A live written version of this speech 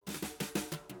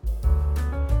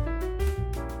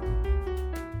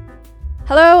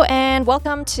Hello and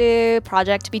welcome to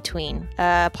Project Between,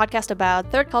 a podcast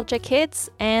about third culture kids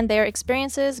and their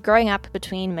experiences growing up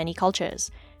between many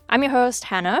cultures. I'm your host,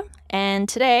 Hana, and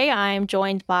today I'm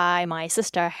joined by my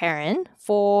sister, Harin,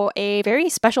 for a very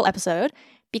special episode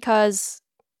because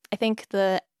I think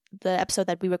the episode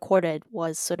that we recorded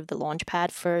was sort of the launch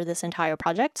pad for this entire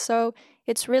project, so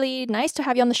it's really nice to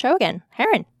have you on the show again.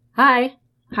 Harin. Hi,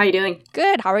 how are you doing?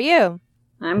 Good, how are you?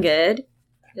 I'm good.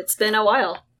 It's been a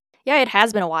while. Yeah, it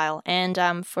has been a while. And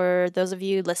for those of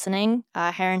you listening,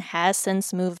 Harin has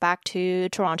since moved back to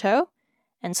Toronto.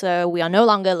 And so we are no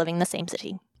longer living in the same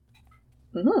city.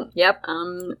 Mm-hmm. Yep.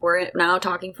 We're now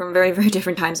talking from very, very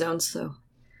different time zones, so.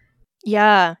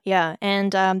 Yeah.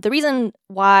 And the reason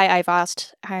why I've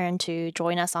asked Harin to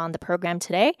join us on the program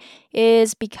today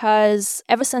is because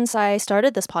ever since I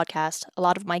started this podcast, a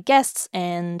lot of my guests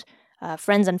and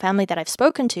friends and family that I've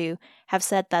spoken to have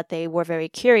said that they were very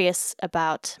curious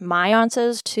about my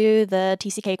answers to the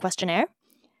TCK Questionnaire.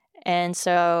 And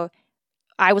so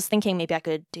I was thinking maybe I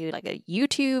could do like a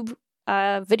YouTube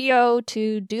video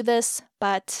to do this.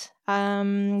 But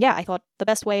I thought the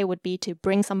best way would be to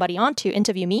bring somebody on to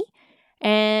interview me.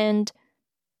 And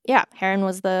yeah, Harin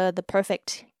was the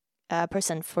perfect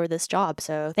person for this job.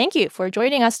 So thank you for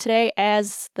joining us today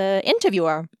as the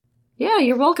interviewer. Yeah,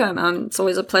 you're welcome. It's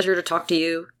always a pleasure to talk to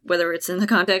you, whether it's in the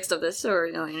context of this or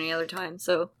any other time.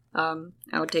 So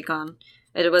I would take on,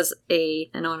 it was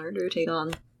an honor to take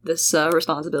on this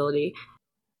responsibility.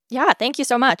 Yeah, thank you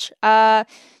so much.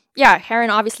 Harin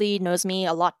obviously knows me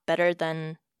a lot better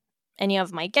than any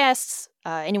of my guests,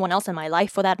 anyone else in my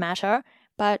life for that matter.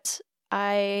 But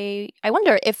I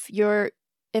wonder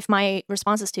if my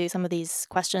responses to some of these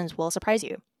questions will surprise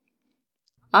you.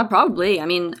 Probably. I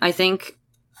mean, I think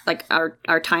like our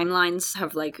timelines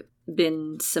have like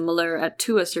been similar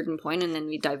to a certain point, and then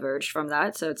we diverged from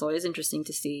that. So it's always interesting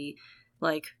to see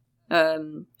like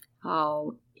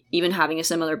how even having a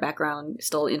similar background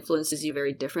still influences you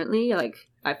very differently. Like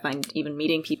I find even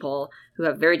meeting people who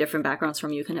have very different backgrounds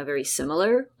from you can have very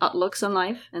similar outlooks on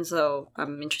life, and so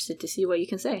I'm interested to see what you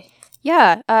can say.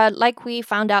 Yeah, like we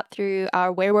found out through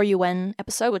our Where Were You When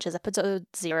episode, which is episode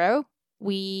 0.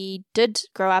 We did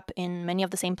grow up in many of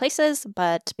the same places,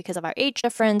 but because of our age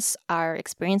difference, our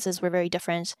experiences were very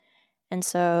different. And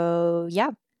so, yeah,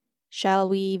 shall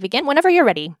we begin? Whenever you're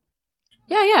ready.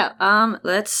 Yeah.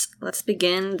 Let's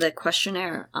begin the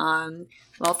questionnaire.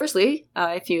 Well, firstly,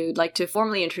 if you'd like to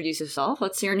formally introduce yourself,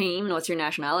 what's your name and what's your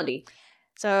nationality?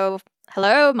 So,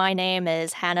 hello, my name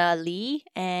is Hana Lee,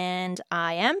 and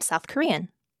I am South Korean.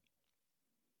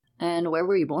 And where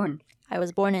were you born? I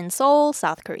was born in Seoul,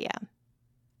 South Korea.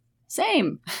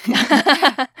 Same.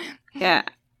 Yeah,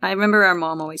 I remember our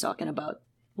mom always talking about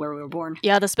where we were born.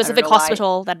 Yeah, the specific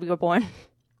hospital that we were born.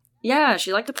 Yeah,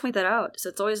 she liked to point that out. So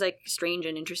it's always like strange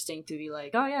and interesting to be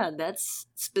like, oh yeah, that's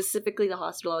specifically the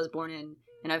hospital I was born in,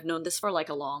 and I've known this for like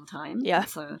a long time. Yeah.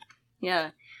 So,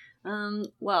 yeah.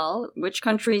 Well, which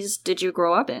countries did you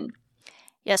grow up in?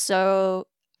 Yeah, so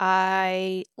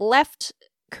I left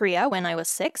Korea when I was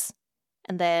 6,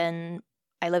 and then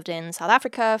I lived in South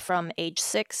Africa from age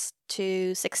 6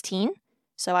 to 16.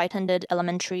 So I attended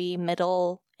elementary,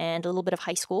 middle, and a little bit of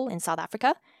high school in South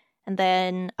Africa. And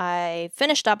then I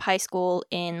finished up high school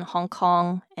in Hong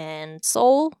Kong and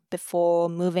Seoul before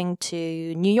moving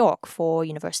to New York for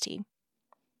university.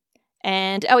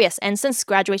 And and since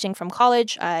graduating from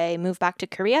college, I moved back to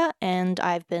Korea, and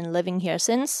I've been living here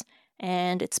since.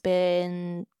 And it's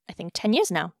been, I think, 10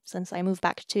 years now since I moved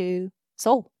back to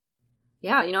Seoul.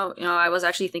 Yeah, I was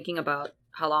actually thinking about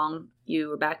how long you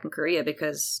were back in Korea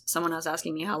because someone was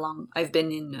asking me how long I've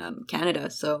been in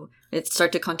Canada. So it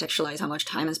started to contextualize how much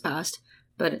time has passed.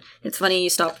 But it's funny you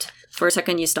stopped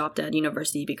at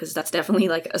university because that's definitely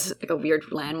like a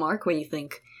weird landmark where you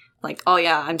think like, oh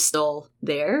yeah, I'm still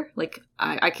there. Like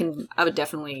I would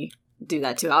definitely do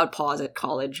that too. I would pause at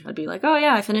college. I'd be like, oh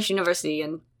yeah, I finished university,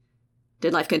 and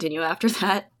did life continue after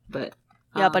that? But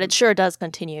yeah, but it sure does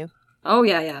continue. Oh,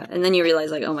 yeah. And then you realize,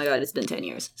 like, oh my god, it's been 10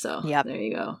 years. So, yep. There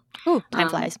you go. Ooh, time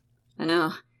flies. I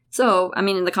know. So, I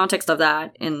mean, in the context of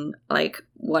that, in, like,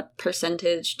 what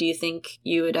percentage do you think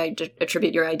you would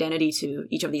attribute your identity to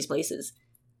each of these places?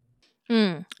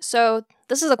 So,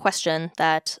 this is a question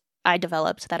that I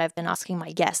developed that I've been asking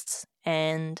my guests.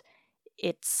 And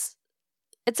it's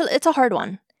a hard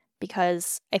one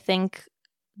because I think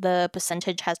the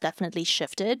percentage has definitely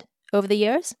shifted over the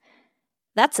years.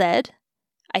 That said,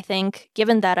 I think,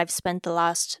 given that I've spent the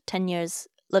last 10 years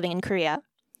living in Korea,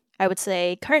 I would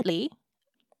say currently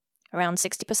around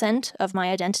 60% of my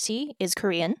identity is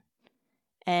Korean.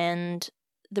 And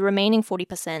the remaining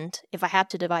 40%, if I had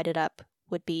to divide it up,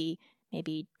 would be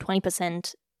maybe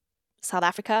 20% South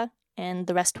Africa and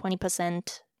the rest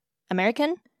 20%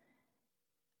 American.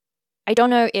 I don't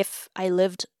know if I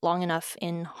lived long enough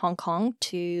in Hong Kong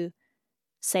to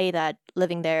say that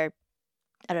living there,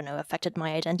 I don't know, affected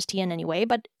my identity in any way,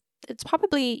 but it's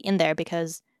probably in there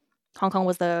because Hong Kong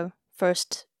was the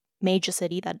first major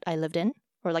city that I lived in,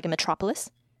 or like a metropolis.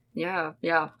 Yeah.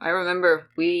 I remember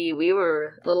we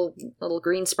were little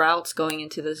green sprouts going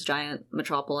into this giant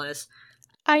metropolis.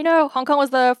 I know. Hong Kong was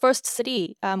the first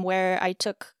city where I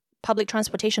took public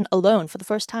transportation alone for the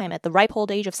first time at the ripe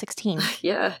old age of 16.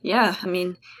 Yeah. I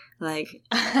mean, like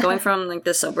going from like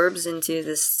the suburbs into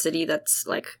this city that's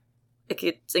like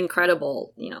it's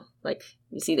incredible. You know, like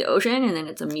you see the ocean and then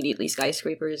it's immediately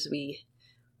skyscrapers. We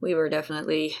were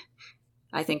definitely,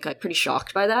 I think, like pretty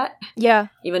shocked by that. Yeah.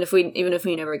 Even if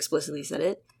we never explicitly said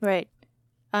it. Right.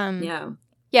 Yeah.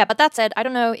 Yeah, but that said, I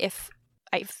don't know if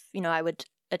I would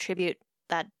attribute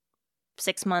that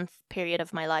 6-month period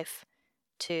of my life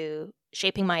to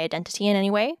shaping my identity in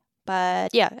any way.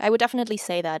 But yeah, I would definitely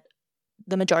say that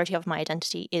the majority of my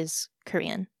identity is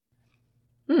Korean.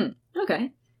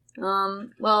 Okay.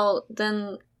 Well,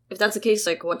 then, if that's the case,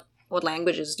 like, what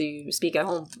languages do you speak at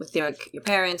home with your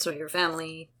parents or your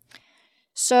family?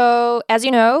 So, as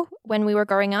you know, when we were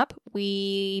growing up,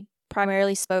 we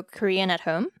primarily spoke Korean at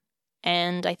home.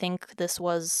 And I think this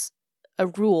was a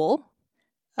rule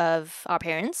of our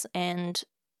parents. And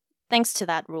thanks to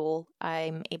that rule,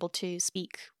 I'm able to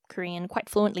speak Korean quite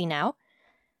fluently now.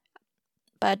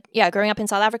 But yeah, growing up in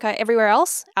South Africa, everywhere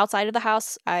else, outside of the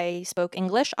house, I spoke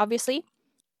English, obviously.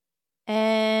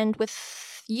 And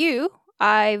with you,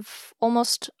 I've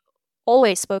almost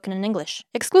always spoken in English.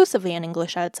 Exclusively in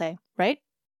English, I would say, right?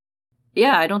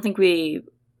 Yeah, I don't think we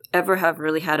ever have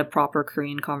really had a proper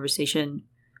Korean conversation.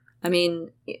 I mean,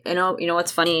 you know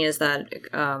what's funny is that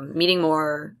meeting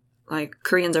more like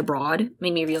Koreans abroad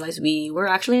made me realize we were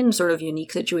actually in a sort of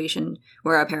unique situation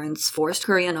where our parents forced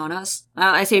Korean on us.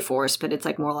 I say forced, but it's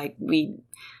like more like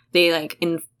they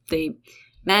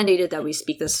mandated that we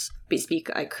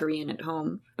speak Korean at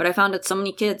home. But I found that so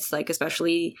many kids, like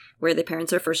especially where the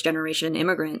parents are first generation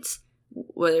immigrants,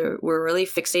 were really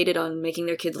fixated on making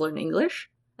their kids learn English.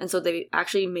 And so they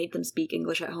actually made them speak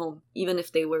English at home, even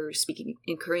if they were speaking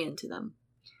in Korean to them.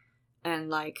 And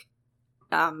like,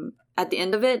 at the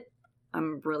end of it,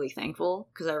 I'm really thankful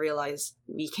because I realized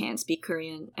we can speak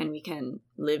Korean and we can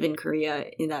live in Korea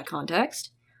in that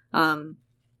context.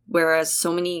 Whereas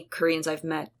so many Koreans I've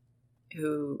met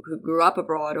who grew up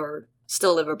abroad or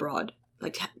still live abroad,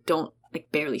 like don't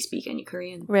like barely speak any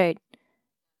Korean. Right.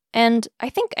 And I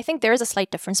think there is a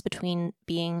slight difference between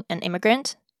being an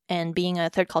immigrant and being a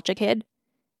third culture kid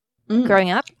growing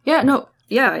up. Yeah, no.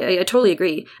 Yeah, I totally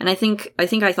agree. And I think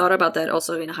I thought about that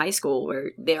also in high school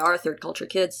where they are third culture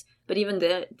kids, but even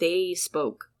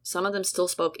some of them still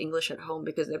spoke English at home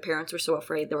because their parents were so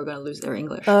afraid they were going to lose their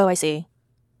English. Oh, I see.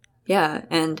 Yeah,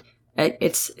 and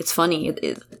it's funny.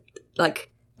 It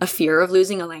like a fear of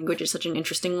losing a language is such an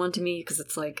interesting one to me because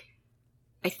it's like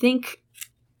I think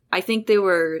they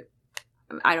were,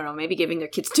 I don't know, maybe giving their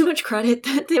kids too much credit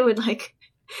that they would like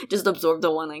just absorb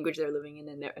the one language they're living in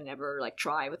and never like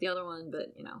try with the other one.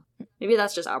 But you know, maybe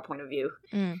that's just our point of view.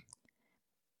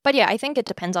 But yeah, I think it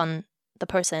depends on the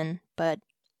person. But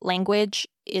language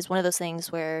is one of those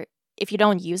things where if you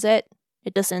don't use it,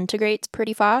 it disintegrates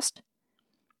pretty fast.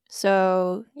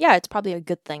 So yeah, it's probably a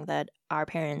good thing that our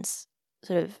parents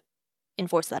sort of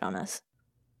enforce that on us.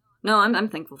 No, I'm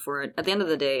thankful for it. At the end of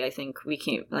the day, I think we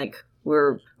can't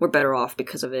we're better off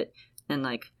because of it, and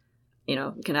like, you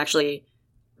know, can actually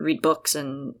read books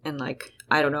and like,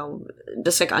 I don't know,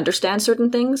 just like understand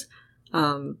certain things,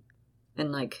 and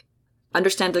like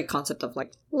understand the concept of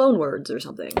like loan words or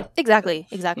something. Exactly.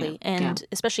 And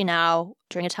especially now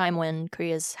during a time when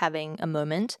Korea's having a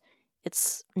moment,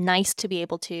 it's nice to be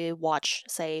able to watch,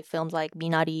 say, films like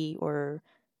Minari or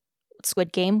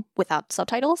Squid Game without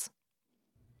subtitles.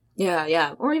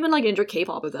 Yeah. Or even like into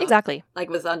K-pop without. Exactly. Like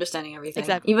with understanding everything.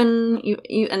 Exactly. Even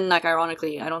you and like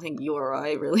ironically, I don't think you or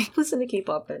I really listen to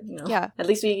K-pop, but you know. Yeah. At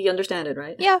least we understand it,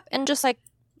 right? Yeah, and just like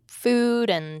food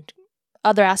and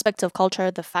other aspects of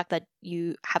culture, the fact that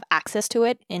you have access to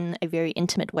it in a very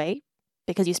intimate way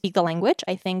because you speak the language,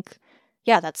 I think,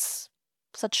 yeah, that's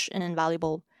such an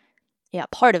invaluable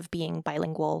part of being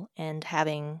bilingual and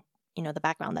having, you know, the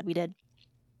background that we did.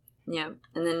 Yeah,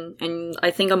 and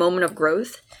I think a moment of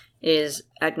growth is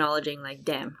acknowledging, like,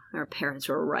 damn, our parents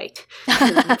were right.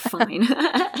 We're fine.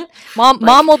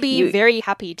 Mom will be very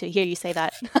happy to hear you say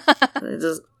that.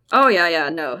 Oh yeah,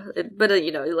 no, but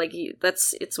you know, like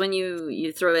it's when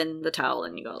you throw in the towel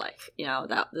and you go like, you know,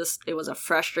 it was a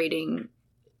frustrating,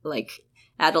 like,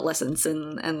 adolescence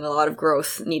and a lot of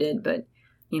growth needed, but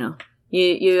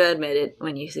you admit it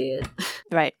when you see it.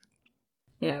 Right.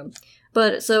 Yeah.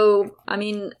 But so, I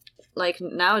mean, like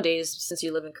nowadays, since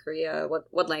you live in Korea,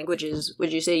 what languages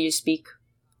would you say you speak?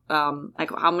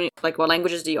 Like how many, like what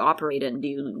languages do you operate in? Do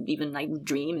you even like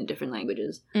dream in different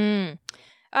languages?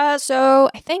 So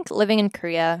I think living in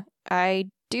Korea, I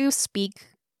do speak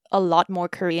a lot more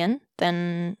Korean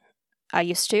than I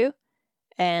used to.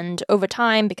 And over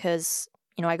time, because,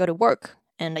 I go to work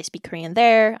and I speak Korean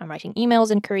there, I'm writing emails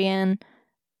in Korean.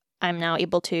 I'm now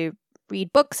able to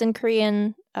read books in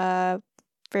Korean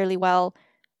fairly well.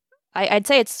 I'd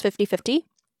say it's 50-50,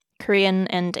 Korean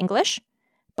and English.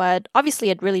 But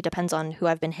obviously, it really depends on who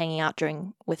I've been hanging out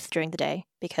during the day.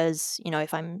 Because,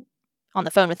 if I'm on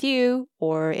the phone with you,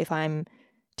 or if I'm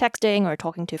texting or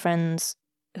talking to friends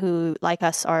who, like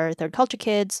us, are third culture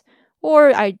kids,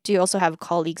 or I do also have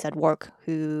colleagues at work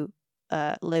who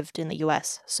lived in the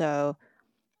US. So,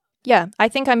 yeah, I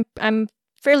think I'm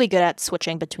fairly good at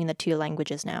switching between the two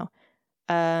languages now.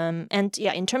 And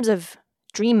yeah, in terms of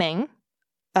dreaming,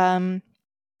 so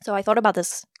I thought about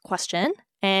this question,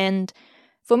 and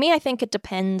for me, I think it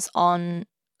depends on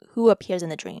who appears in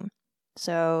the dream.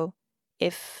 So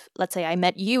if, let's say, I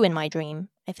met you in my dream,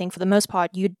 I think for the most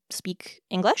part, you'd speak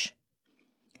English.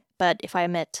 But if I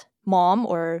met mom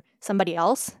or somebody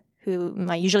else who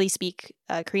I usually speak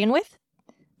Korean with,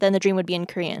 then the dream would be in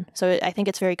Korean. So I think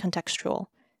it's very contextual.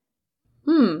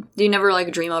 Do you never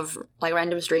like dream of like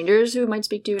random strangers who might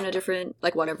speak to you in a different,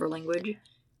 like whatever language?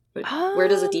 But where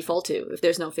does it default to if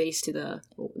there's no face to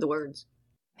the words?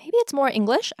 Maybe it's more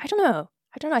English. I don't know.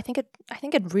 I think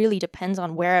it really depends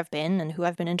on where I've been and who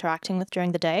I've been interacting with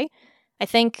during the day. I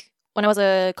think when I was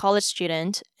a college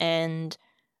student and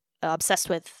obsessed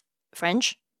with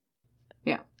French,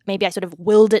 yeah, maybe I sort of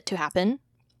willed it to happen.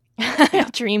 Yeah.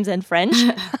 Dreams in French.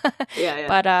 yeah.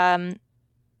 But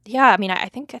yeah, I mean, I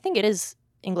think it is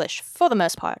English for the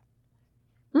most part.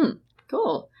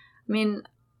 Cool. I mean,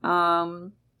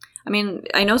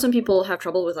 I know some people have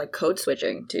trouble with like code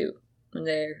switching too when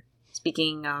they're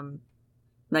speaking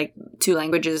like two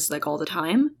languages like all the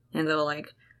time, and they'll like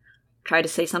try to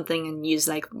say something and use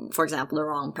like, for example, the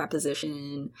wrong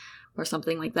preposition or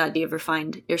something like that. Do you ever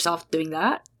find yourself doing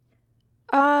that?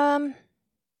 I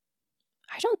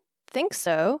don't think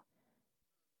so.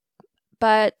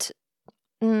 But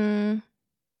how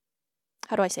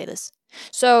do I say this?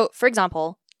 So, for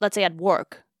example, let's say at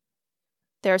work,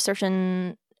 there are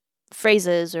certain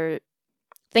phrases or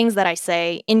things that I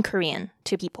say in Korean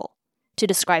to people to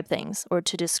describe things or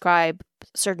to describe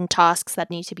certain tasks that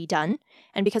need to be done.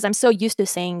 And because I'm so used to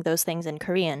saying those things in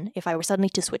Korean, if I were suddenly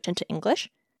to switch into English,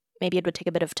 maybe it would take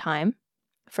a bit of time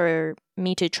for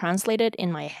me to translate it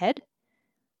in my head.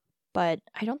 But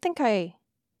I don't think my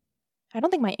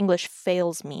English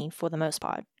fails me for the most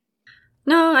part.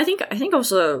 No, I think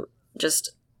also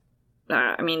just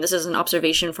I mean, this is an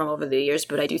observation from over the years,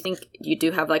 but I do think you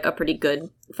do have like a pretty good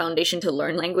foundation to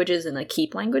learn languages and like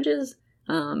keep languages.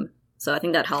 So I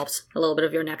think that helps a little bit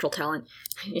of your natural talent,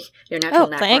 your natural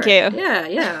knack. Thank you.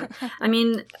 Yeah. I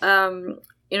mean,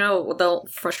 the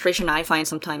frustration I find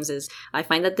sometimes is I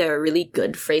find that there are really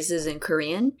good phrases in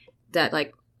Korean that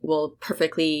like will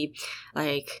perfectly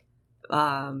like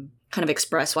kind of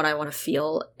express what I want to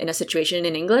feel in a situation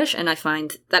in English, and I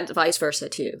find that vice versa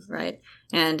too, right?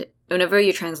 And whenever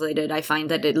you translate it, I find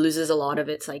that it loses a lot of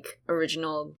its like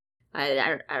original,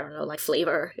 I don't know, like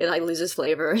flavor. It like loses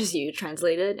flavor as you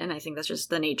translate it, and I think that's just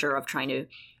the nature of trying to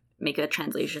make a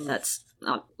translation that's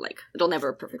not like, it'll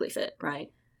never perfectly fit, right?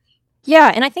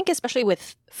 Yeah, and I think especially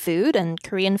with food and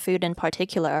Korean food in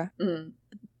particular,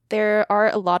 there are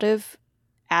a lot of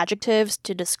adjectives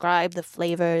to describe the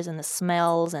flavors and the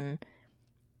smells and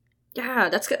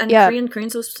that's good. And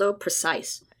Korean's so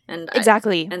precise, and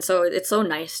exactly. And so it's so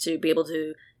nice to be able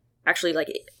to actually like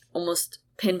almost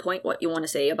pinpoint what you want to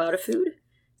say about a food.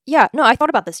 Yeah, no, I thought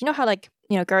about this. You know how like,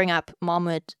 growing up, mom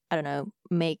would, I don't know,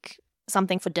 make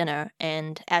something for dinner,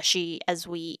 and as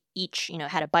we each,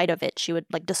 had a bite of it, she would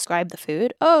like describe the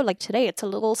food. Oh, like today it's a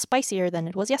little spicier than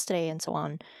it was yesterday, and so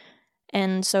on.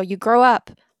 And so you grow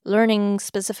up learning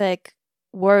specific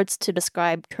words to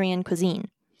describe Korean cuisine.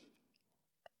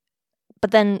 But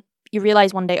then you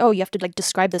realize one day, oh, you have to like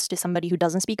describe this to somebody who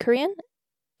doesn't speak Korean,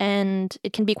 and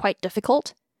it can be quite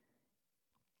difficult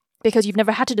because you've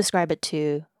never had to describe it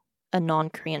to a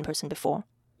non-Korean person before.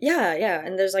 Yeah,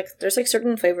 and there's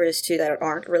certain flavors too that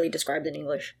aren't really described in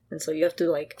English, and so you have to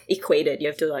like equate it. You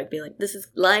have to like be like, this is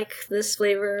like this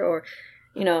flavor, or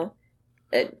I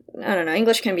don't know.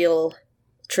 English can be a little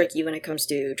tricky when it comes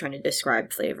to trying to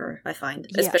describe flavor, I find,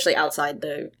 especially outside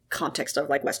the context of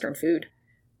like Western food.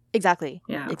 Exactly.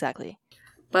 Yeah. Exactly.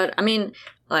 But I mean,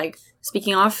 like,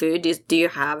 speaking of food, do you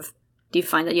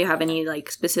find that you have any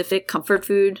like specific comfort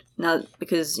food now?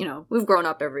 Because we've grown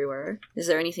up everywhere. Is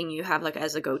there anything you have like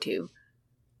as a go-to?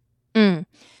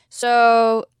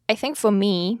 So I think for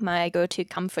me, my go-to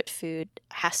comfort food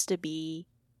has to be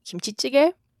kimchi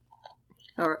jjigae.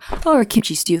 Or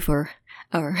kimchi stew for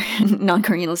our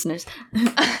non-Korean listeners.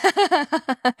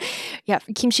 Yeah,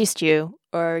 kimchi stew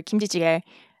or kimchi jjigae.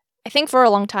 I think for a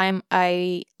long time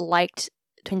I liked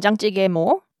doenjang jjigae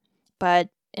more, but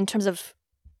in terms of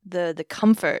the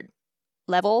comfort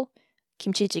level,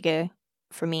 kimchi jjigae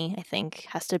for me, I think,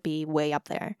 has to be way up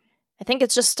there. I think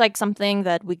it's just like something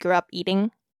that we grew up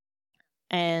eating,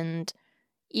 and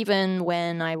even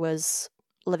when I was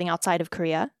living outside of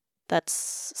Korea,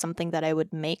 that's something that I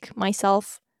would make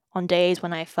myself on days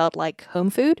when I felt like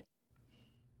home food.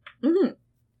 Mm-hmm.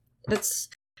 It's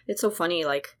so funny.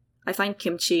 Like, I find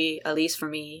kimchi, at least for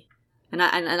me, and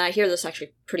I hear this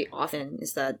actually pretty often,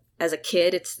 is that as a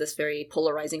kid it's this very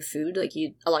polarizing food. Like,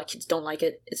 a lot of kids don't like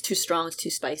it. It's too strong. It's too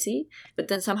spicy. But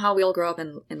then somehow we all grow up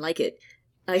and like it.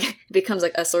 Like, it becomes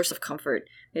like a source of comfort.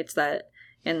 It's that,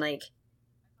 and like,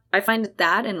 I find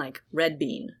that and like red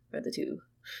bean are the two.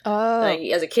 Oh, Like,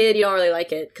 as a kid, you don't really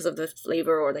like it because of the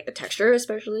flavor or like the texture,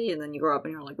 especially. And then you grow up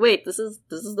and you're like, wait, this is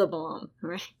the bomb,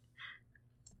 right?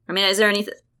 I mean, is there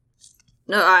anything?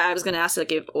 No, I was gonna ask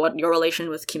like what your relation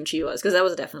with kimchi was, because that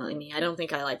was definitely me. I don't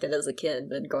think I liked it as a kid,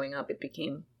 but growing up, it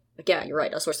became like, yeah, you're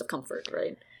right, a source of comfort,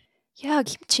 right? yeah,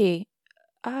 kimchi.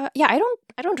 Yeah, I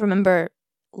don't remember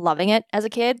loving it as a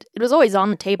kid. It was always on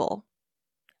the table,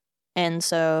 and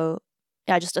so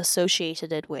yeah, I just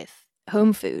associated it with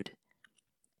home food,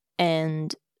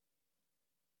 and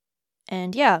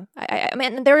yeah, I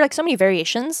mean, there are like so many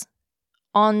variations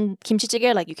on kimchi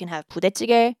jjigae. Like, you can have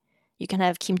budae, you can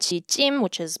have kimchi jjim,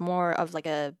 which is more of like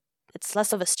it's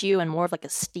less of a stew and more of like a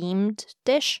steamed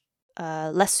dish,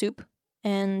 less soup.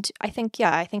 And I think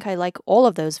I like all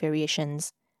of those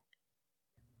variations.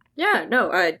 Yeah,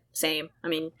 no, same. I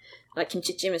mean, like,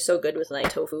 kimchi jjim is so good with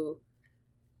like tofu,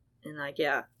 and like,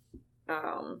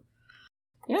 um,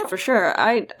 yeah, for sure.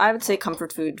 I would say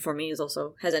comfort food for me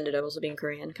has ended up also being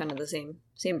Korean, kind of the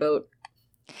same boat.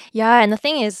 Yeah, and the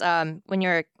thing is, when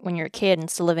you're a kid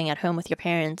and still living at home with your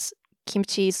parents,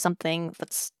 kimchi is something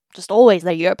that's just always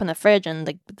there. You open the fridge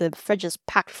and the fridge is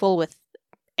packed full with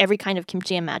every kind of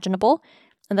kimchi imaginable.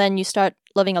 And then you start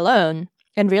living alone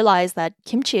and realize that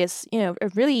kimchi is, a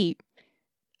really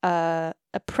a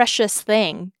precious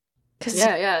thing.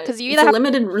 Yeah. Because you It's either a have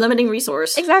limiting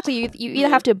resource. exactly you either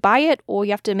have to buy it or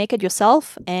you have to make it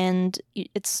yourself, and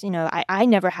it's I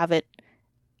never have it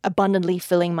abundantly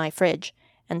filling my fridge.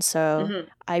 And so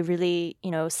I really,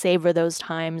 savor those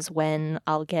times when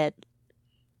I'll get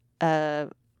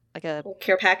like a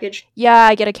Care package. yeah,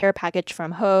 I get a care package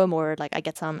from home, or like I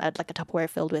get some like a Tupperware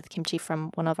filled with kimchi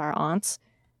from one of our aunts.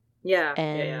 Yeah,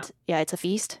 And yeah, it's a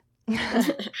feast.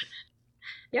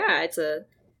 Yeah, it's a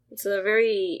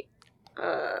very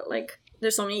like,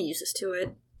 there's so many uses to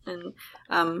it, and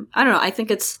I don't know. I think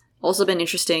it's also been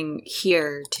interesting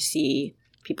here to see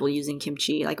people using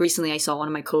kimchi. Like, recently, I saw one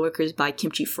of my coworkers buy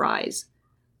kimchi fries,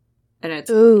 and it's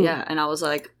and I was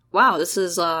like, wow, this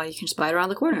is you can just buy it around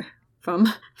the corner from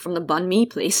the banh mi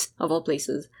place of all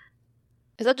places.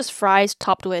 Is that just fries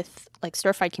topped with like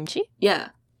stir-fried kimchi? Yeah,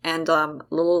 and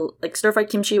little like stir-fried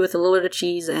kimchi with a little bit of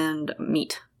cheese and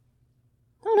meat.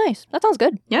 Oh, nice. That sounds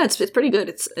good. Yeah, it's pretty good.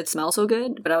 It smells so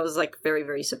good, but I was like very,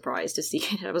 very surprised to see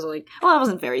it. I was like, well, I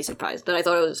wasn't very surprised, but I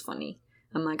thought it was funny.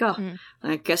 I'm like, oh,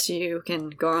 I guess you can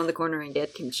go around the corner and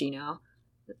get kimchi now,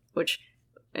 which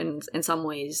in some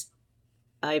ways,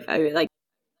 I like,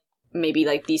 maybe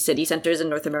like these city centers in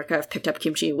North America have picked up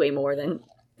kimchi way more than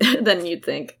than you'd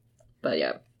think. But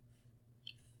yeah,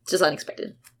 it's just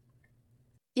unexpected.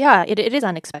 Yeah, it is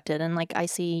unexpected, and like I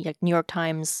see like New York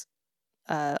Times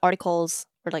articles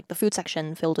or like the food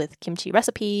section filled with kimchi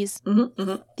recipes.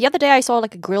 The other day I saw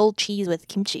like a grilled cheese with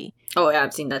kimchi. Oh yeah,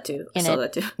 I've seen that too. I saw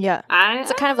that too. Yeah,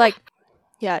 it's a kind of like,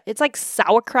 yeah, it's like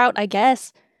sauerkraut, I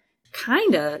guess.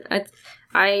 Kinda.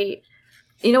 I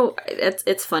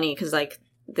it's funny because like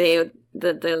the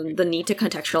need to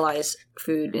contextualize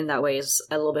food in that way is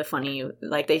a little bit funny.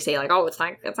 Like, they say like, oh, it's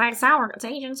like it's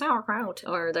Asian sauerkraut,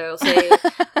 or they'll say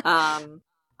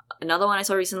another one I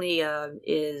saw recently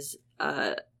is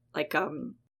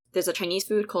there's a Chinese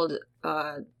food called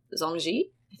zongji.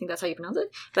 I think that's how you pronounce it.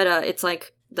 But it's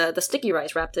like the sticky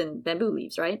rice wrapped in bamboo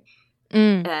leaves, right?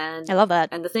 And I love that.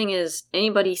 And the thing is,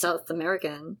 anybody South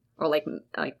American or like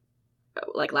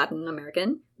Latin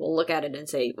American will look at it and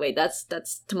say, "Wait, that's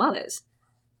tamales."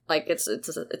 Like, it's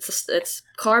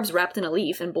carbs wrapped in a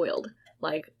leaf and boiled.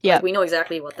 Like we know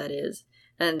exactly what that is.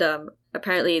 And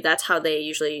apparently that's how they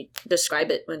usually describe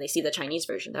it when they see the Chinese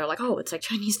version. They're like, oh, it's like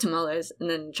Chinese tamales. And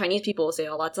then Chinese people will say,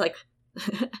 oh, that's like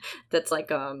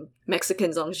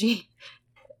Mexican zongji.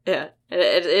 Yeah,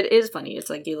 it is funny. It's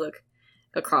like you look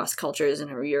across cultures and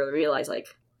you realize like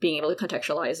being able to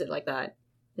contextualize it like that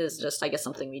is just, I guess,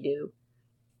 something we do.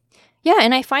 Yeah,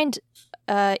 and I find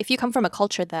if you come from a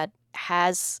culture that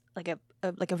has like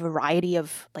a variety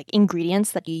of like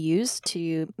ingredients that you use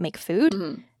to make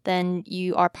food, then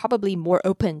you are probably more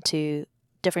open to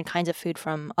different kinds of food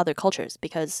from other cultures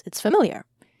because it's familiar.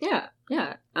 Yeah.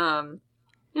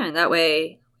 And that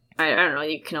way, I don't know,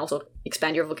 you can also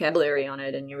expand your vocabulary on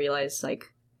it, and you realize, like,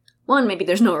 one, maybe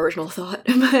there's no original thought,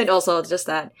 but also just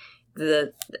that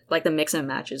the mix and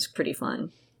match is pretty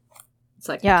fun. It's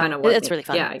like kind of what it's really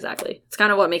fun. Yeah, exactly. It's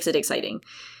kind of what makes it exciting.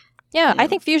 Yeah, I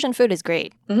think fusion food is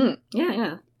great.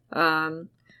 Yeah. But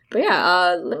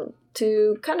yeah,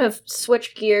 to kind of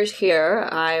switch gears here,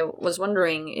 I was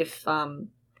wondering if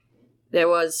there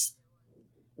was,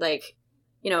 like,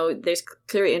 there's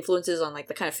clear influences on like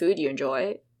the kind of food you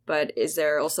enjoy, but is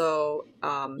there also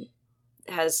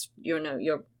has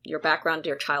your background,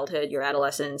 your childhood, your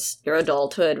adolescence, your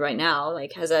adulthood right now,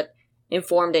 like, has that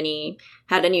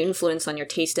had any influence on your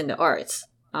taste in the arts,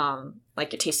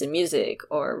 like your taste in music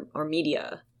or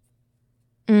media?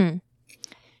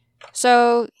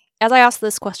 So as I asked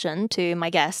this question to my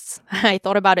guests, I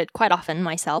thought about it quite often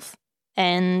myself,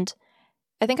 and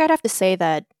I think I'd have to say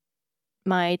that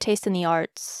my taste in the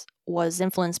arts was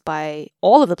influenced by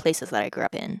all of the places that I grew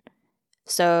up in.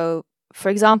 So, for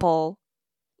example,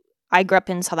 I grew up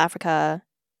in South Africa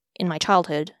in my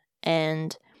childhood,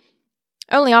 and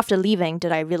only after leaving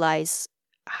did I realize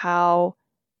how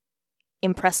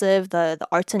impressive the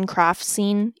arts and crafts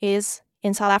scene is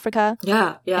in South Africa.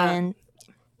 Yeah.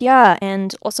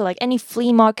 And also like any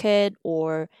flea market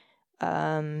or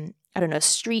I don't know,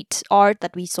 street art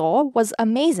that we saw was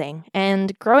amazing.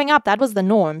 And growing up, that was the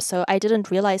norm. So I didn't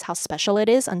realize how special it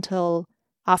is until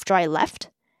after I left.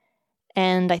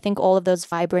 And I think all of those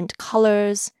vibrant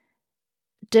colors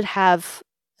did have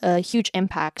a huge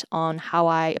impact on how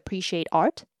I appreciate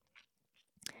art.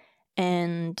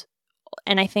 And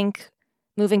I think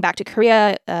moving back to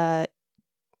Korea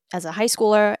as a high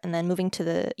schooler and then moving to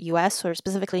the US, or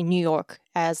specifically New York,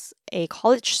 as a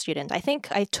college student, I think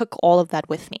I took all of that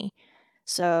with me.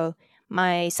 So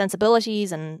my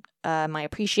sensibilities and my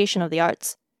appreciation of the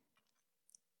arts,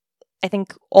 I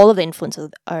think all of the influences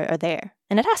are there.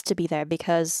 And it has to be there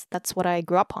because that's what I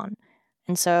grew up on.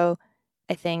 And so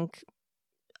I think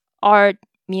art,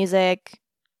 music,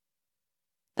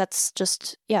 that's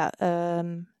just,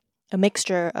 a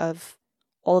mixture of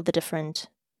all of the different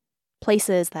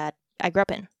places that I grew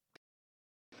up in.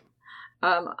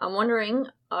 I'm wondering,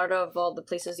 out of all the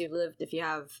places you've lived, if you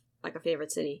have like a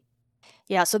favorite city.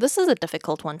 Yeah, so this is a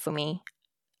difficult one for me.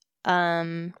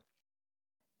 But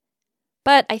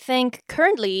I think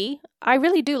currently I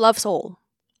really do love Seoul.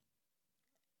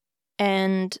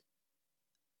 And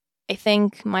I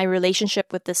think my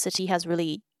relationship with the city has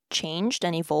really changed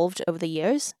and evolved over the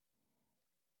years.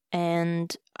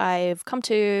 And I've come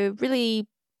to really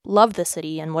love the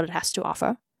city and what it has to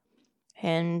offer.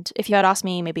 And if you had asked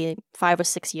me maybe 5 or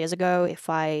 6 years ago if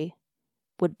I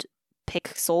would pick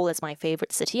Seoul as my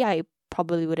favorite city, I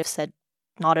probably would have said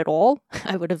not at all.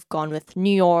 I would have gone with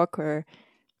New York or,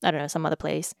 I don't know, some other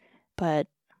place. But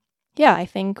yeah, I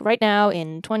think right now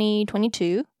in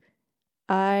 2022,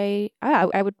 I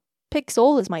would pick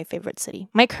Seoul as my favorite city.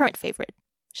 My current favorite,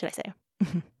 should I say.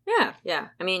 Yeah.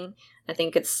 I mean, I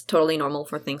think it's totally normal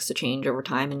for things to change over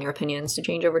time and your opinions to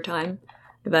change over time.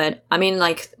 But I mean,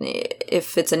 like,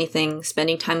 if it's anything,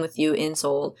 spending time with you in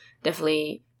Seoul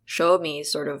definitely showed me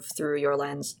sort of through your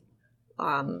lens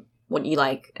what you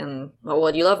like and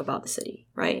what you love about the city,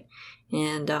 right?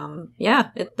 And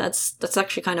that's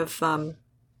actually kind of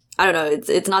I don't know.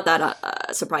 It's not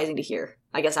that surprising to hear,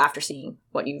 I guess, after seeing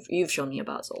what you've shown me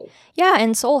about Seoul. Yeah,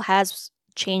 and Seoul has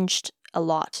changed a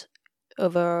lot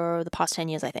over the past 10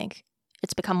 years, I think.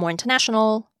 It's become more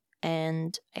international,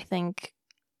 and I think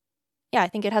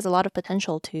it has a lot of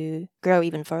potential to grow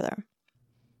even further.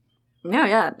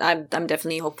 Yeah, I'm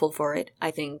definitely hopeful for it. I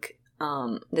think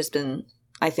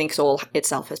I think Seoul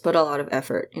itself has put a lot of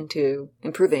effort into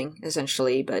improving,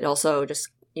 essentially, but also just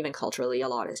even culturally, a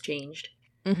lot has changed.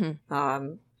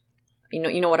 Mm-hmm.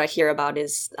 You know what I hear about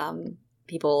is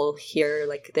people here,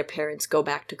 like, their parents go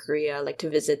back to Korea, like, to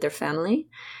visit their family,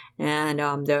 and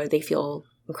they feel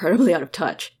incredibly out of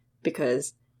touch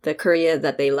because the Korea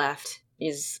that they left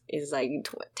is like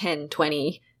 10,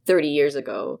 20, 30 years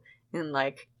ago, and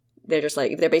like they're just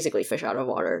like, they're basically fish out of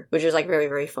water, which is like very,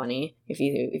 very funny if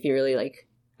you really like,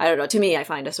 I don't know, to me I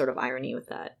find a sort of irony with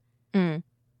that. You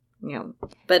know,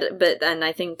 but then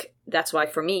I think that's why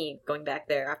for me going back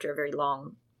there after a very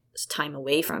long time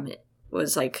away from it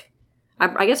was like,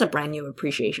 I guess, a brand new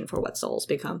appreciation for what Seoul's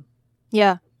become.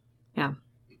 Yeah.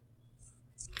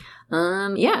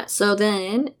 So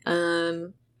then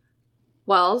for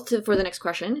the next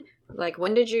question, like,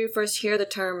 when did you first hear the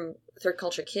term third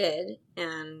culture kid,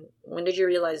 and when did you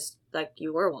realize like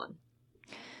you were one?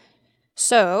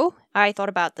 So I thought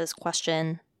about this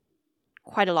question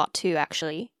quite a lot too,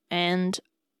 actually, and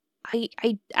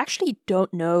I actually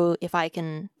don't know if I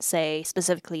can say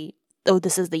specifically, oh,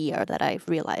 this is the year that I've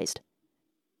realized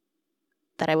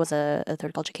that I was a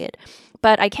third culture kid.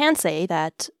 But I can say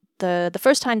that the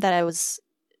first time that I was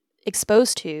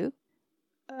exposed to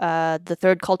the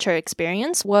third culture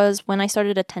experience was when I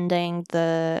started attending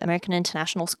the American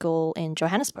International School in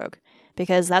Johannesburg,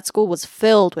 because that school was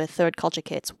filled with third culture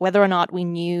kids. Whether or not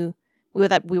we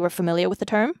were familiar with the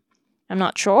term, I'm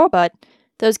not sure, but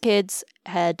those kids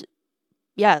had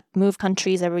moved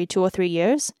countries every 2 or 3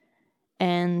 years.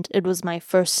 And it was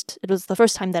the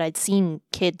first time that I'd seen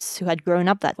kids who had grown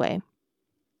up that way.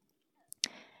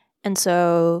 And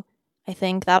so I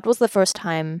think that was the first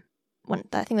time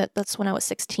that's when I was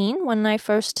 16, when I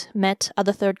first met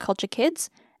other third culture kids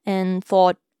and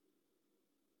thought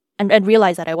and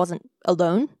realized that I wasn't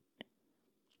alone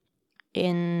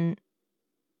in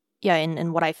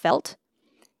what I felt.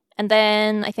 And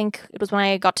then I think it was when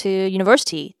I got to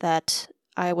university that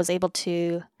I was able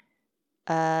to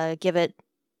give it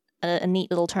a neat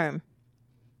little term.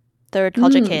 Third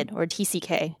culture kid, or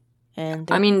TCK.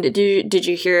 And I mean, did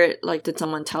you hear it, like, did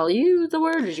someone tell you the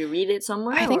word? Did you read it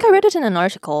somewhere? I think I read it in an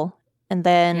article, and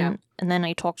then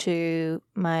I talked to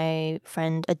my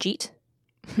friend Ajit,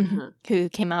 who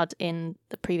came out in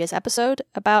the previous episode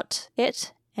about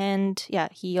it, and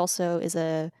he also is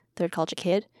a third culture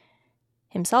kid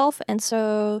himself, and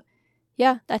so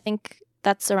I think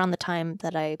that's around the time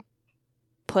that I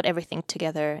put everything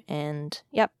together, and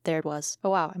there it was. Oh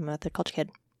wow, I'm a third culture kid.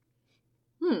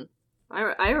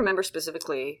 I remember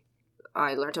specifically,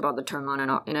 I learned about the term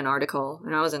in an article,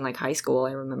 and I was in like high school,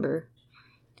 I remember.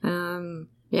 It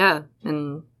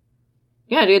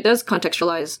does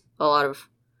contextualize a lot of,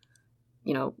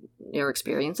 your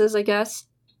experiences, I guess.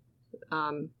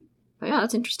 But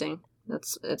that's interesting.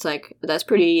 That's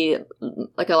pretty,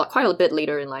 like, quite a bit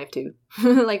later in life too.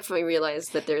 Like, if I realize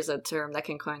that there's a term that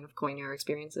can kind of coin your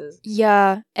experiences.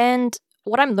 Yeah, and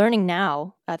what I'm learning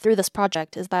now through this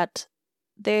project is that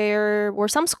there were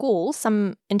some schools,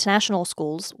 some international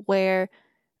schools, where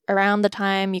around the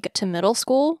time you get to middle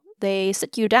school, they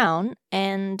sit you down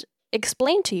and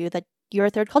explain to you that you're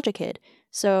a third culture kid.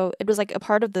 So it was like a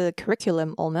part of the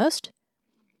curriculum almost,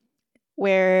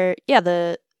 where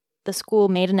the school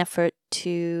made an effort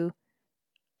to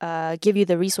give you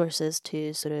the resources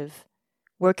to sort of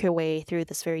work your way through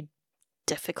this very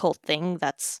difficult thing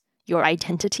that's your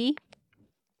identity.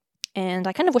 And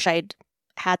I kind of wish I'd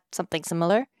had something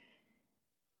similar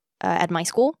at my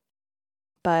school.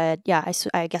 But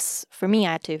I guess for me,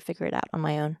 I had to figure it out on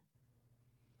my own.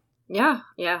 Yeah.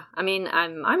 I mean,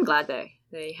 I'm glad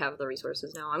they have the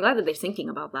resources now. I'm glad that they're thinking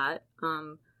about that.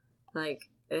 Like,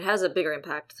 it has a bigger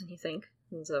impact than you think.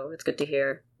 And so it's good to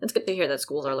hear. It's good to hear that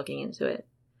schools are looking into it.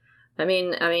 I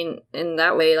mean, in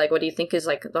that way, like, what do you think is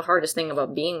like the hardest thing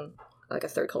about being like a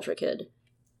third culture kid?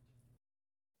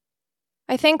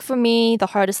 I think for me, the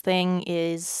hardest thing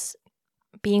is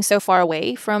being so far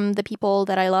away from the people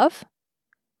that I love.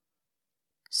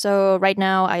 So right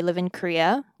now I live in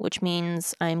Korea, which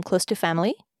means I'm close to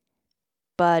family.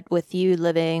 But with you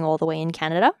living all the way in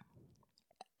Canada,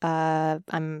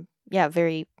 I'm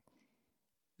very,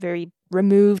 very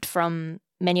removed from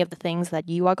many of the things that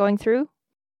you are going through.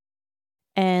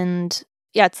 And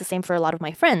it's the same for a lot of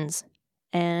my friends.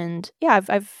 And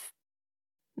I've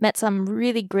met some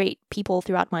really great people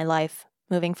throughout my life,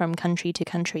 moving from country to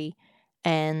country.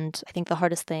 And I think the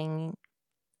hardest thing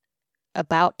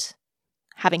about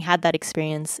having had that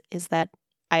experience is that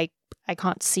I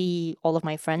can't see all of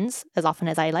my friends as often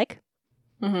as I like.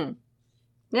 Mm-hmm.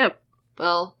 Yeah.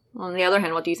 Well, on the other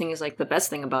hand, what do you think is like the best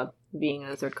thing about being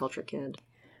a third culture kid?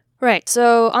 Right.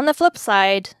 So on the flip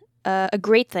side, a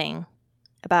great thing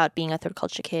about being a third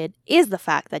culture kid is the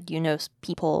fact that you know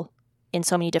people in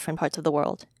so many different parts of the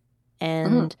world.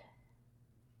 And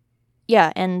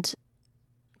and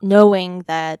knowing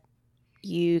that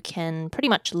you can pretty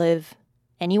much live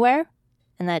anywhere,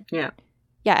 and that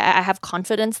I have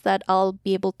confidence that I'll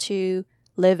be able to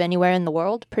live anywhere in the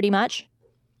world pretty much.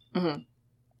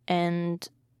 And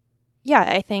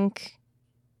I think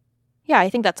yeah, I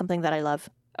think that's something that I love.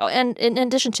 Oh, and in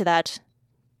addition to that,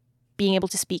 being able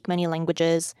to speak many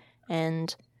languages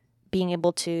and being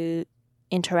able to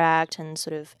interact and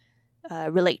sort of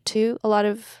relate to a lot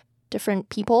of different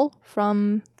people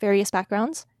from various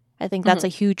backgrounds, I think that's a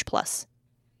huge plus.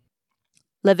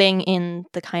 Living in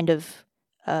the kind of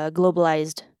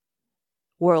globalized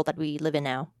world that we live in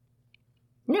now.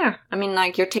 Yeah, I mean,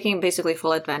 like, you're taking basically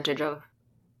full advantage of,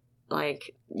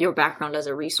 like, your background as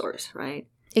a resource, right?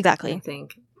 Exactly. I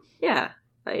think, yeah,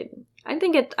 I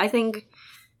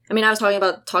mean, I was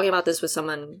talking about this with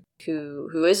someone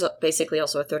who is basically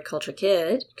also a third culture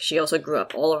kid. She also grew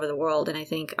up all over the world, and I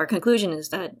think our conclusion is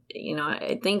that, you know,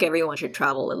 I think everyone should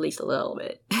travel at least a little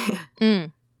bit.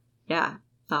 Yeah,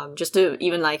 just to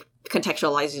even like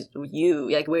contextualize you,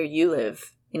 like where you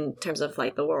live in terms of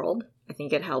like the world. I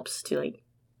think it helps to like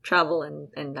travel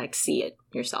and like see it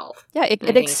yourself. Yeah,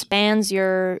 it expands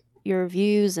your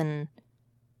views, and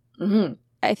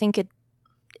I think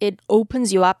it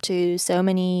opens you up to so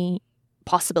many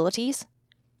possibilities.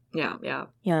 Yeah.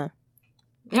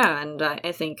 And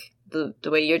I think the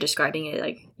way you're describing it,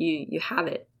 like you have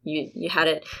it, you had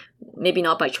it, maybe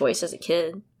not by choice as a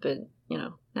kid, but you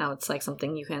know now it's like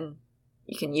something you can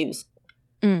use.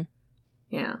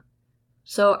 Yeah.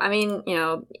 So I mean, you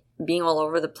know, being all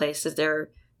over the place, is there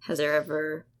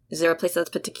a place that's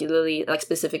particularly like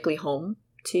specifically home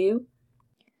to you?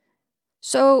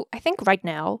 So I think right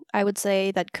now I would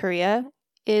say that Korea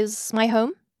is my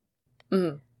home.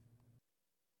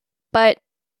 But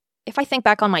if I think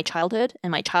back on my childhood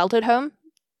and my childhood home,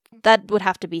 that would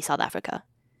have to be South Africa.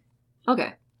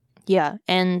 Okay. Yeah,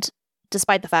 and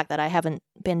despite the fact that I haven't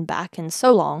been back in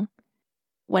so long,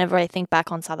 whenever I think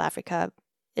back on South Africa,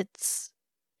 it's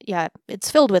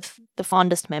filled with the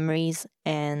fondest memories.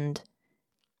 And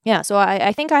yeah, so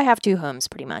I think I have two homes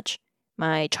pretty much.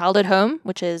 My childhood home,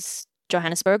 which is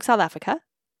Johannesburg, South Africa,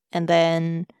 and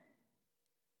then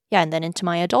into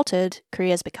my adulthood,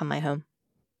 Korea's become my home.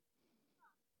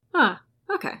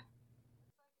 Okay.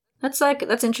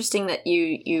 That's interesting that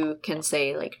you can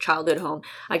say like childhood home.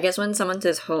 I guess when someone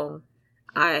says home,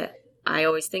 I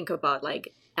always think about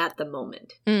like at the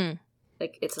moment.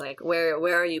 Like it's like where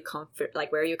are you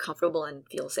where are you comfortable and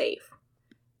feel safe.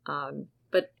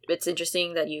 But it's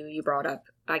interesting that you brought up,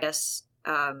 I guess,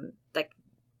 like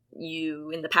you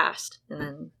in the past and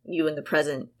then you in the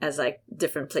present as like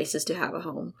different places to have a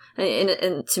home.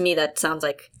 And to me that sounds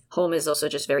like home is also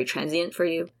just very transient for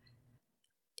you.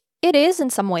 It is in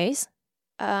some ways.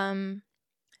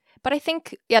 But I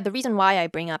think, the reason why I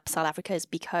bring up South Africa is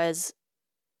because,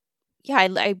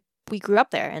 we grew up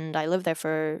there and I lived there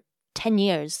for 10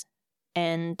 years.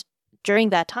 And during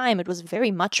that time, it was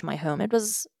very much my home. It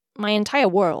was my entire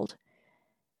world.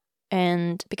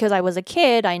 And because I was a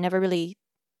kid, I never really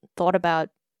thought about,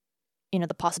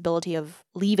 the possibility of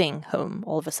leaving home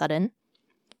all of a sudden.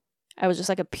 I was just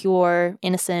like a pure,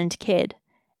 innocent kid.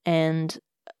 And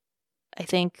I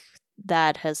think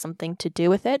that has something to do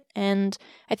with it. And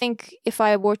I think if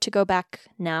I were to go back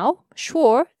now,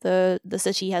 sure, the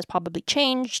city has probably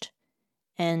changed.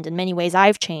 And in many ways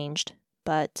I've changed.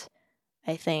 But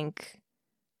I think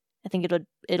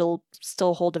it'll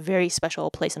still hold a very special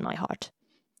place in my heart.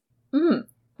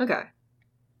 Okay.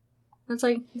 That's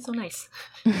so nice.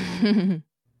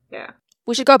 Yeah.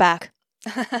 We should go back.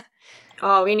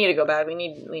 Oh, we need to go back. We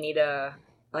need a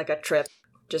trip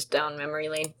just down memory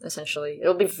lane, essentially.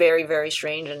 It'll be very, very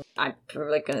strange, and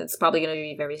it's probably going to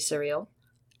be very surreal.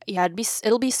 Yeah,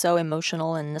 it'll be so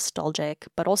emotional and nostalgic,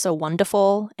 but also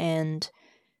wonderful, and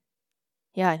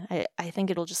yeah, I think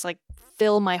it'll just like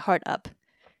fill my heart up.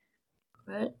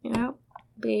 But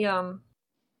be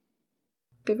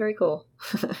very cool.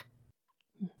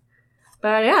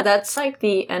 But yeah, that's like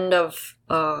the end of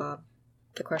the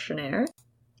questionnaire.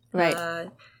 Right. I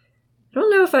don't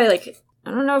know if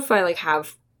I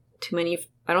have too many.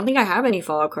 I don't think I have any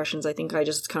follow-up questions. I think I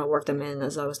just kind of worked them in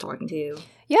as I was talking to you.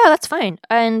 Yeah, that's fine.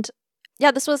 And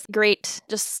yeah, this was great.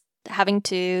 Just having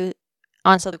to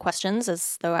answer the questions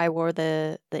as though I were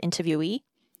the interviewee,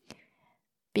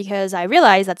 because I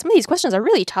realized that some of these questions are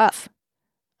really tough.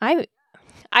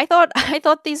 I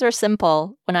thought these were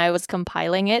simple when I was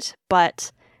compiling it,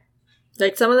 but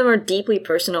like some of them are deeply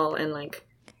personal and like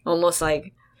almost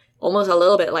a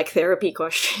little bit like therapy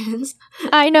questions.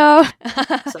 I know.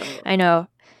 So. I know.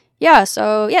 Yeah,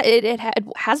 so yeah, it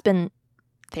has been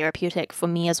therapeutic for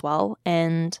me as well.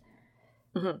 And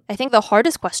I think the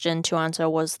hardest question to answer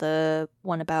was the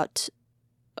one about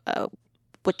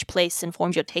which place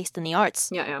informs your taste in the arts.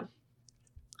 Yeah.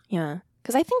 Yeah,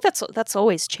 because I think that's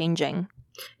always changing.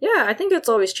 Yeah, I think it's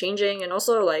always changing. And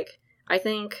also, like, I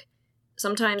think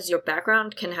sometimes your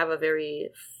background can have a very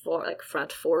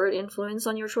front forward influence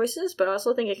on your choices, but I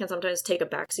also think it can sometimes take a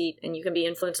backseat, and you can be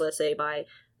influenced, let's say, by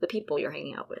the people you're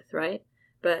hanging out with, right?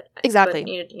 But Exactly.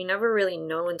 But you never really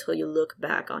know until you look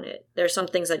back on it. There's some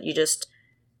things that you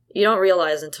don't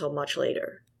realize until much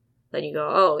later. That you go,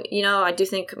 oh, I do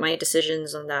think my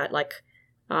decisions on that,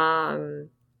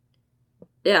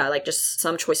 just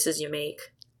some choices you make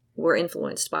were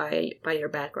influenced by your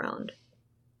background.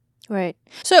 Right.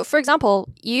 So, for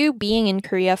example, you being in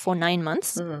Korea for 9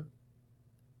 months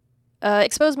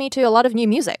exposed me to a lot of new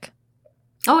music.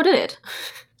 Oh, did it?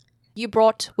 You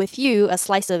brought with you a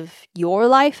slice of your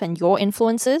life and your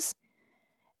influences.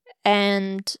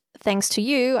 And thanks to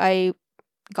you, I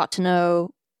got to know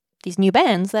these new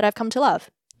bands that I've come to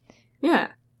love. Yeah.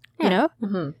 You know?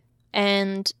 Mm-hmm.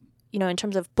 And, in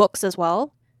terms of books as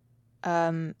well,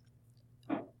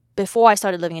 before I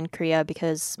started living in Korea,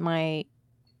 because my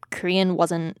Korean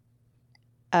wasn't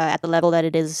at the level that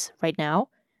it is right now,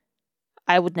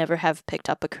 I would never have picked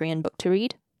up a Korean book to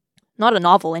read. Not a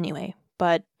novel anyway,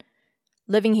 but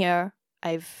living here,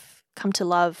 I've come to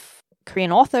love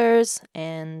Korean authors,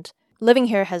 and living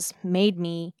here has made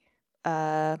me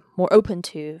more open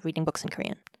to reading books in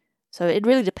Korean. So it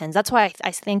really depends. That's why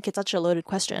I think it's such a loaded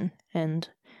question. And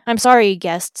I'm sorry,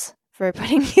 guests, for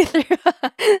putting me through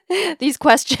these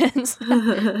questions.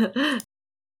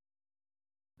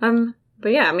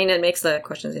 But yeah, it makes the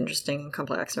questions interesting and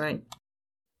complex, right?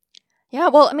 Yeah,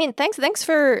 well, thanks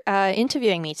for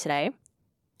interviewing me today.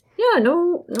 Yeah,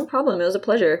 no problem. It was a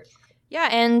pleasure. Yeah,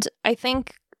 and I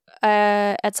think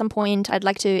at some point I'd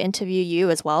like to interview you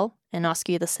as well and ask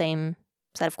you the same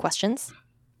set of questions.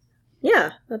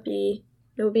 Yeah, it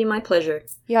would be my pleasure.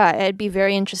 Yeah, I'd be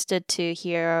very interested to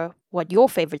hear what your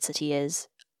favorite city is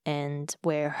and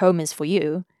where home is for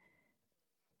you.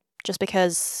 Just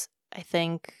because I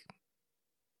think,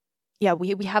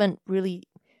 we haven't really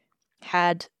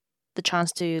had the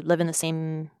chance to live in the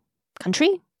same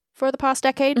country for the past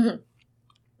decade.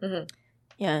 Mm-hmm. Mm-hmm.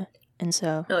 Yeah, and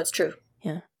so... No, it's true.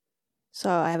 Yeah. So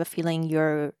I have a feeling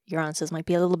your answers might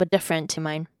be a little bit different to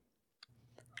mine.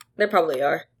 They probably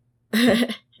are.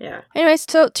 Yeah. Anyways,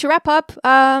 so to wrap up,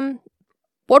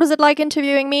 what was it like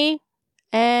interviewing me?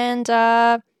 And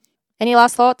any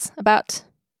last thoughts about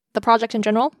the project in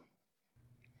general?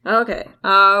 Okay.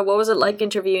 What was it like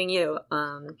interviewing you?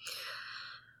 I'm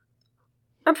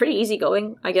pretty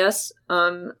easygoing, I guess.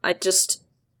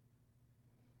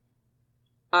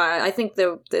 I think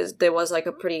there was like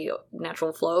a pretty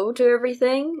natural flow to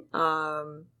everything.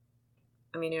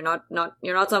 You're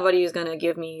not somebody who's gonna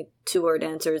give me 2-word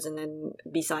answers and then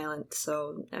be silent.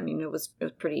 So it was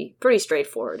pretty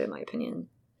straightforward in my opinion.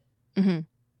 Mm-hmm.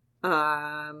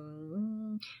 I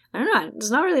don't know.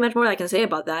 There's not really much more I can say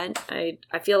about that.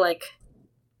 I feel like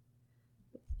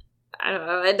I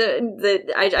don't know.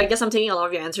 I guess I'm taking a lot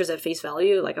of your answers at face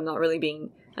value. Like I'm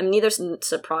neither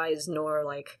surprised nor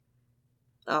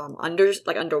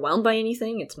underwhelmed by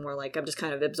anything. It's more like I'm just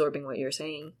kind of absorbing what you're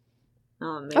saying.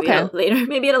 Maybe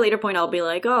at a later point I'll be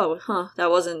like, oh, that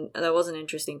was an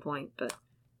interesting point. But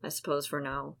I suppose for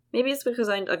now, maybe it's because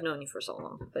I've known you for so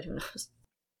long. But who knows?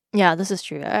 Yeah, this is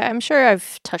true. I'm sure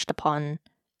I've touched upon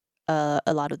a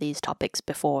lot of these topics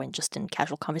before, and just in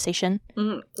casual conversation.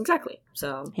 Mm-hmm. Exactly.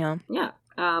 So yeah.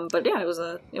 But yeah,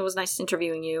 it was nice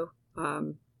interviewing you.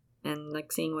 And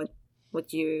seeing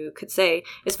what you could say.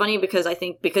 It's funny because I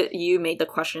think because you made the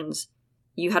questions,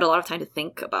 you had a lot of time to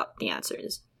think about the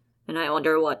answers, and I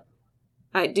wonder what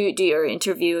do your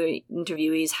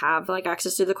interviewees have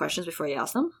access to the questions before you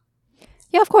ask them?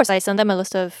 Yeah, of course. I send them a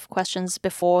list of questions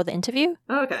before the interview.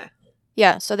 Oh, okay.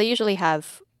 Yeah, so they usually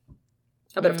have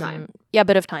a bit of time. Yeah, a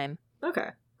bit of time. Okay,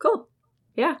 cool.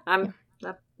 Yeah,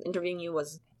 interviewing you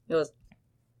was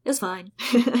fine.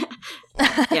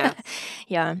 Yeah.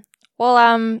 Yeah.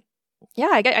 Well, yeah,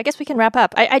 I guess we can wrap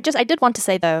up. I did want to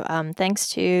say though, thanks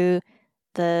to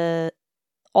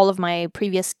all of my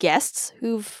previous guests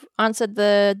who've answered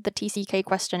the TCK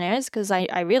questionnaires, because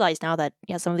I realize now that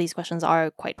some of these questions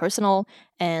are quite personal,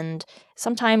 and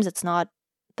sometimes it's not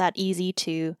that easy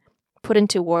to put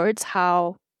into words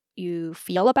how you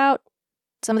feel about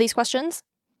some of these questions.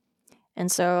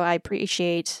 And so I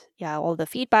appreciate all the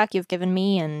feedback you've given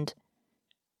me, and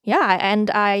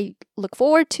I look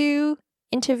forward to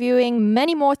interviewing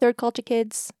many more third culture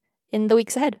kids in the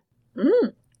weeks ahead.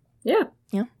 Yeah.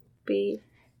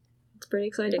 It's pretty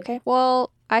exciting. Okay,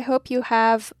 well, I hope you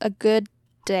have a good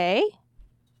day.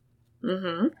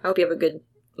 I hope you have a good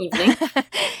evening.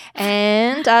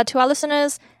 And to our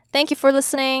listeners, thank you for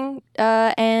listening,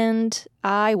 and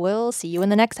I will see you in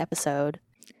the next episode.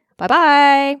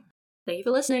 Bye-bye! Thank you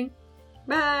for listening.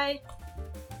 Bye!